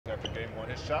after game one.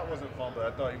 His shot wasn't fumbled.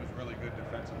 I thought he was really good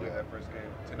defensively that first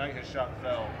game. Tonight his shot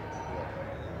fell.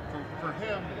 For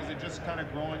him, is it just kind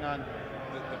of growing on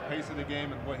the pace of the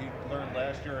game and what he learned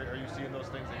last year? Are you seeing those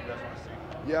things that you guys want to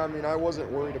see? Yeah, I mean, I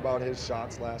wasn't worried about his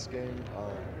shots last game.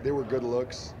 They were good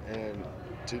looks, and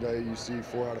today you see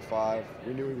 4 out of 5.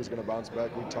 We knew he was going to bounce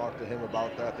back. We talked to him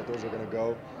about that those are going to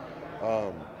go.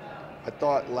 I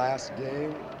thought last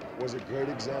game was a great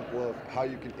example of how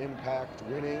you can impact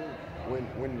winning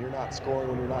when you're not scoring,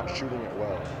 when you're not shooting it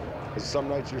well. Because some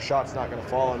nights your shot's not going to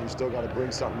fall and you still got to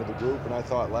bring something to the group. And I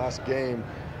thought last game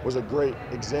was a great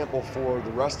example for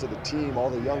the rest of the team, all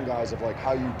the young guys, of like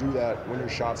how you do that when your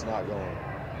shot's not going.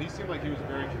 He seemed like he was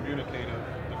very communicative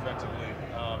defensively.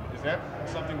 Is that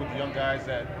something with the young guys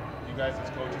that you guys as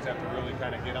coaches have to really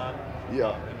kind of get on?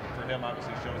 Yeah. And for him,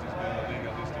 obviously, it shows he's been in the league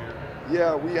at least a year.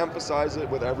 Yeah, we emphasize it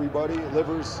with everybody.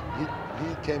 Livers,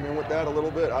 he came in with that a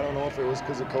little bit. I don't know if it was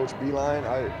because of Coach Beeline.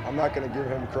 I'm not going to give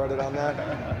him credit on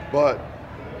that. But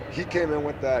he came in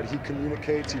with that. He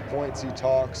communicates, he points, he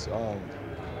talks.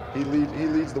 He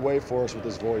leads the way for us with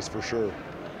his voice, for sure.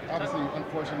 Obviously,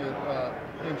 unfortunate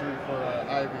injury for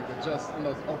Ivy, but just in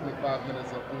those opening 5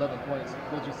 minutes of 11 points,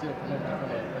 what did you see from him from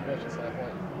an aggression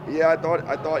standpoint? Yeah,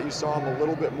 I thought you saw him a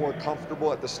little bit more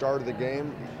comfortable at the start of the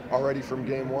game, already from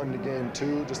game 1 to game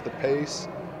 2, just the pace.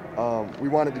 We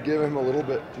wanted to give him a little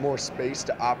bit more space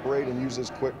to operate and use his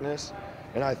quickness,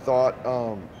 and I thought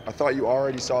you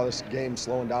already saw this game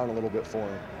slowing down a little bit for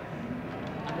him.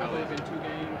 I know they've been 2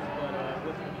 games,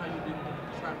 but how you been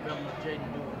trying to develop JD?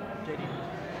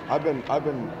 I've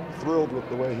been thrilled with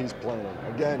the way he's playing.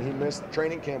 Again, he missed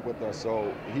training camp with us,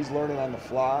 so he's learning on the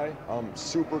fly.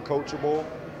 Super coachable,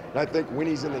 and I think when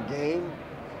he's in the game,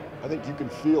 I think you can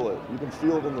feel it. You can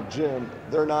feel it in the gym.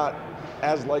 They're not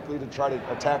as likely to try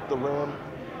to attack the rim,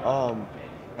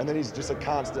 and then he's just a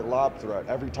constant lob threat.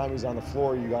 Every time he's on the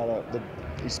floor,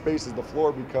 he spaces the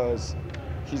floor because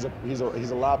he's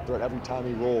a lob threat every time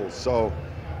he rolls. So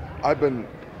I've been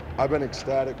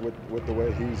ecstatic with the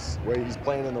way he's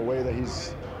playing and the way that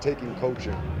he's taking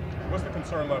coaching. What's the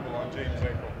concern level on Jaden's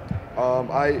ankle?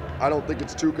 I don't think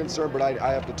it's too concerned, but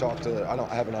I have to talk to. I don't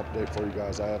have an update for you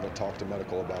guys. I haven't talked to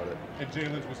medical about it. And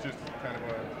Jalen's was just kind of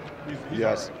he's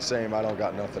yes, right. Same. I don't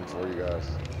got nothing for you guys.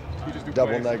 You just do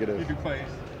double plays. negative. You do plays.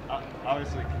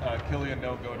 Obviously, Killian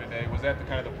no go today. Was that the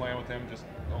kind of the plan with him? Just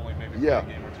only maybe play a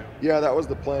game or 2? Yeah, that was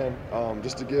the plan.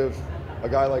 Just to give a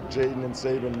guy like Jaden and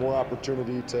Saban more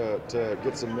opportunity to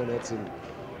get some minutes and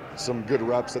some good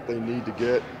reps that they need to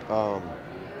get.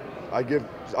 I give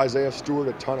Isaiah Stewart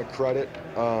a ton of credit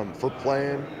for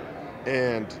playing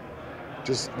and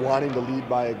just wanting to lead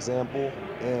by example,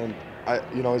 and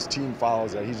his team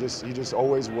follows that. He just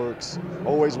always works,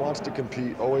 always wants to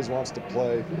compete, always wants to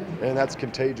play, and that's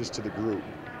contagious to the group.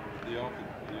 The off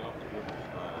the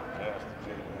pass to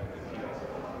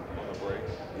Jaden on the break.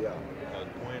 Yeah.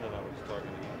 Dwayne and I was talking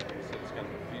to him. He said it's kind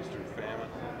of a feast or famine.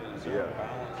 Is there a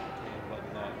balance between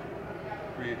letting that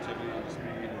creativity and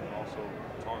speed and also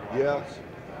talking about this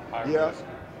high risk?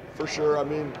 For sure. I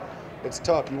mean, it's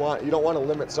tough. You don't want to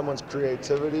limit someone's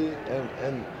creativity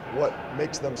and what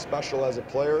makes them special as a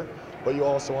player, but you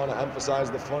also want to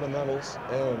emphasize the fundamentals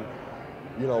and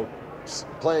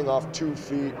playing off 2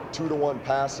 feet, 2-to-1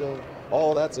 passing.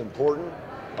 All that's important.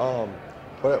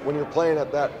 But when you're playing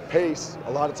at that pace,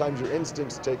 a lot of times your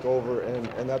instincts take over,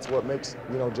 and that's what makes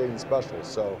Jaden special.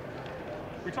 So.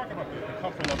 We talked about the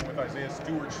comfort level with Isaiah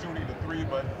Stewart shooting the 3,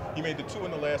 but he made the 2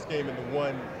 in the last game and the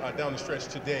 1 down the stretch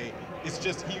today. It's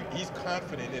just he's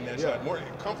confident in that shot. More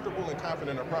comfortable and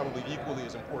confident are probably equally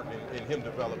as important in him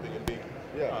developing and being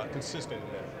consistent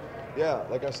in that. Yeah,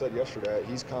 like I said yesterday,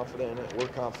 he's confident in it. We're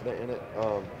confident in it.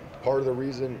 Part of the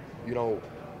reason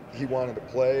he wanted to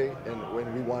play and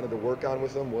when we wanted to work on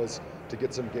with him was to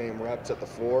get some game reps at the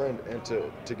 4 and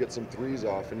to get some 3s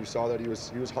off. And you saw that he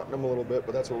was hunting them a little bit,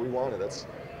 but that's what we wanted. That's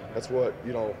what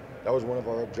that was one of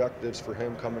our objectives for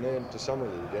him coming in to summer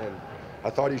league. And I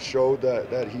thought he showed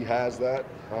that he has that,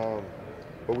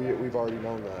 but we've already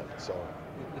known that. So.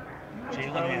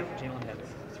 Jalen had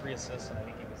 3 assists, and I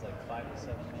think he was like 5 to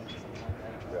 7 minutes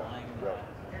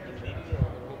maybe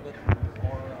a little bit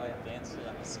more advanced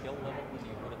at a skill level than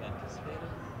you would have anticipated.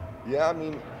 Yeah, I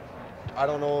mean, I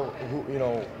don't know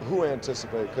who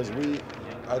anticipated, because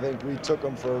I think we took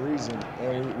him for a reason,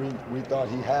 and we thought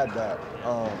he had that.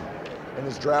 In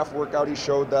his draft workout, he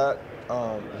showed that.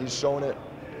 He's shown it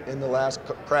in the last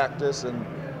practice, and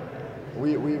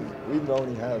we've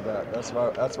known he had that. That's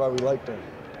why we liked him.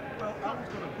 Well, I was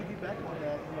going to piggyback on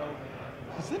that.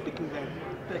 Specifically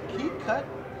that key cut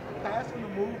pass on the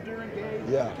move during games.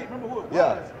 Yeah. I can't remember who it was.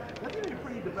 Yeah. That's even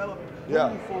pretty developed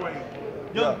Yeah. for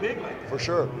young big like that. For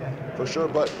sure, for sure.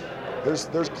 But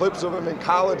there's clips of him in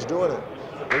college doing it.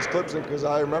 There's clips because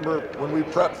I remember when we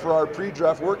prepped for our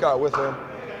pre-draft workout with him,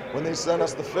 when they sent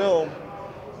us the film,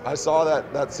 I saw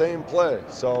that same play.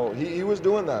 So he was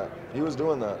doing that. He was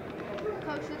doing that.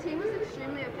 Coach, the team was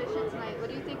extremely efficient tonight. What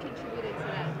do you think contributed to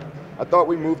that? I thought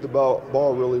we moved the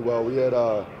ball really well. We had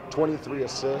 23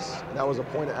 assists, and that was a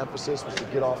point of emphasis, was to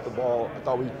get off the ball. I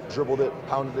thought we dribbled it,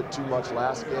 pounded it too much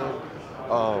last game.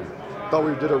 Thought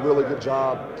we did a really good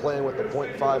job playing with the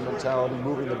 0.5 mentality,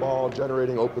 moving the ball,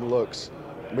 generating open looks.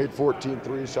 Made 14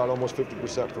 threes, shot almost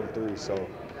 50% from three. So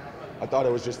I thought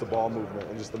it was just the ball movement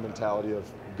and just the mentality of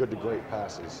good to great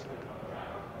passes.